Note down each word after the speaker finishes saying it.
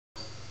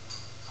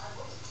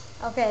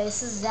Okay,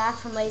 this is Zach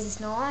from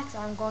LAZzYSnorlax.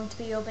 I'm going to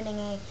be opening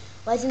a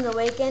Legend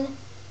Awaken,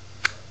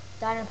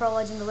 Diamond Pearl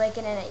Legend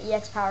Awaken, and an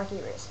EX Power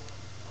Keepers.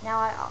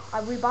 Now,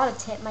 we bought a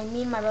tin.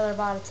 Me and my brother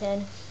bought a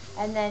tin,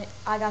 and then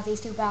I got these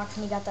 2 packs,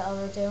 and he got the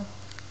other 2. Okay,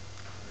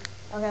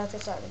 let's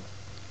get started.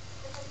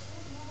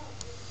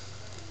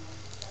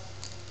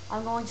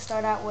 I'm going to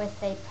start out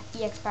with a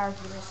EX Power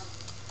Keepers.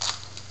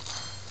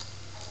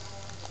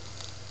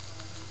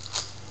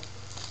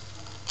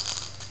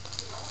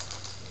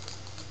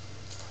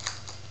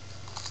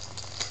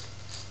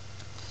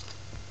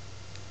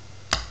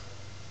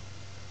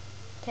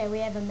 Okay, we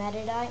have a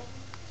Metadite,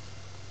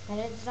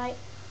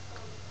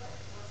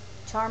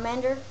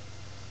 Charmander,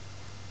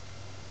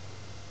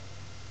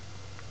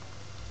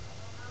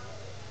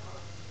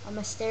 a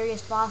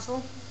Mysterious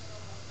Fossil,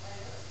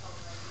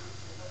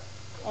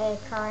 a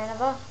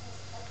Caranova,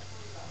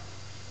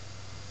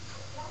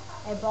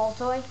 a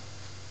Baltoy,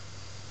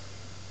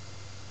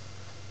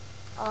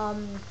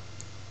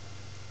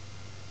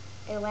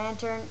 a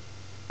Lantern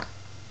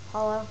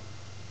Hollow,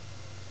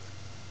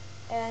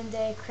 and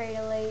a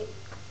Cradily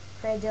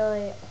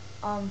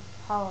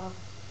Hollow.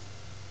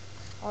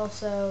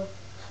 Also,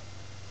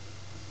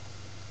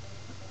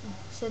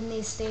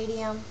 Sydney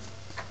Stadium,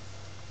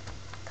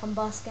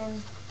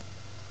 Combuskin,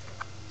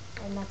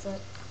 and that's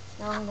it.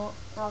 Now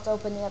let's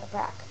open the other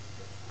pack.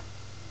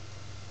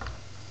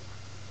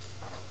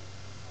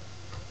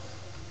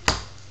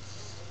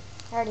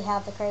 I already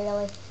have the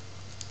Cradily.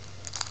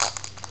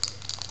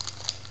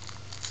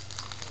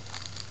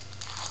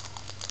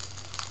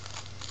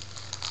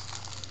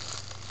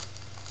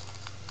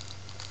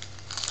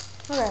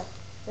 Okay,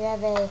 we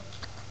have a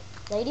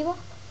Ladybug,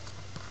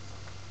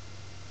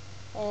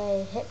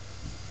 a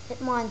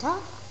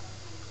Hitmontop,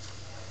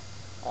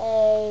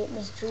 a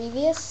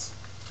Mischievous,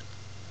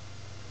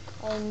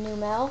 a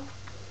Numel,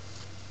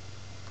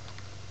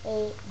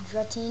 a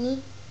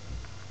Dratini,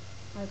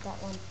 like that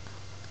one,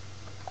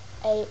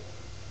 a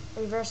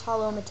Reverse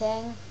Hollow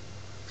Matang,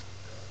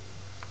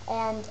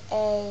 and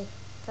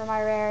for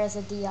my rare is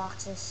a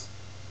Deoxys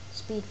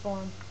Speed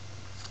Form.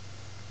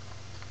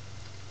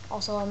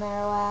 Also a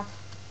Marowak,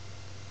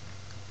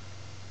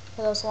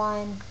 Pillow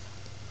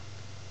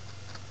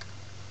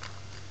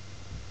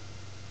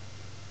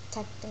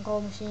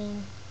Technical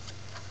Machine.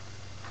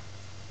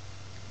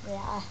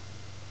 Yeah.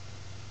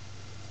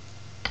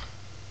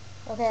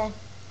 Okay,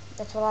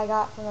 that's what I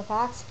got from the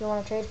packs. If you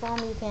want to trade for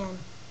them, you can.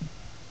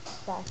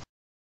 Bye.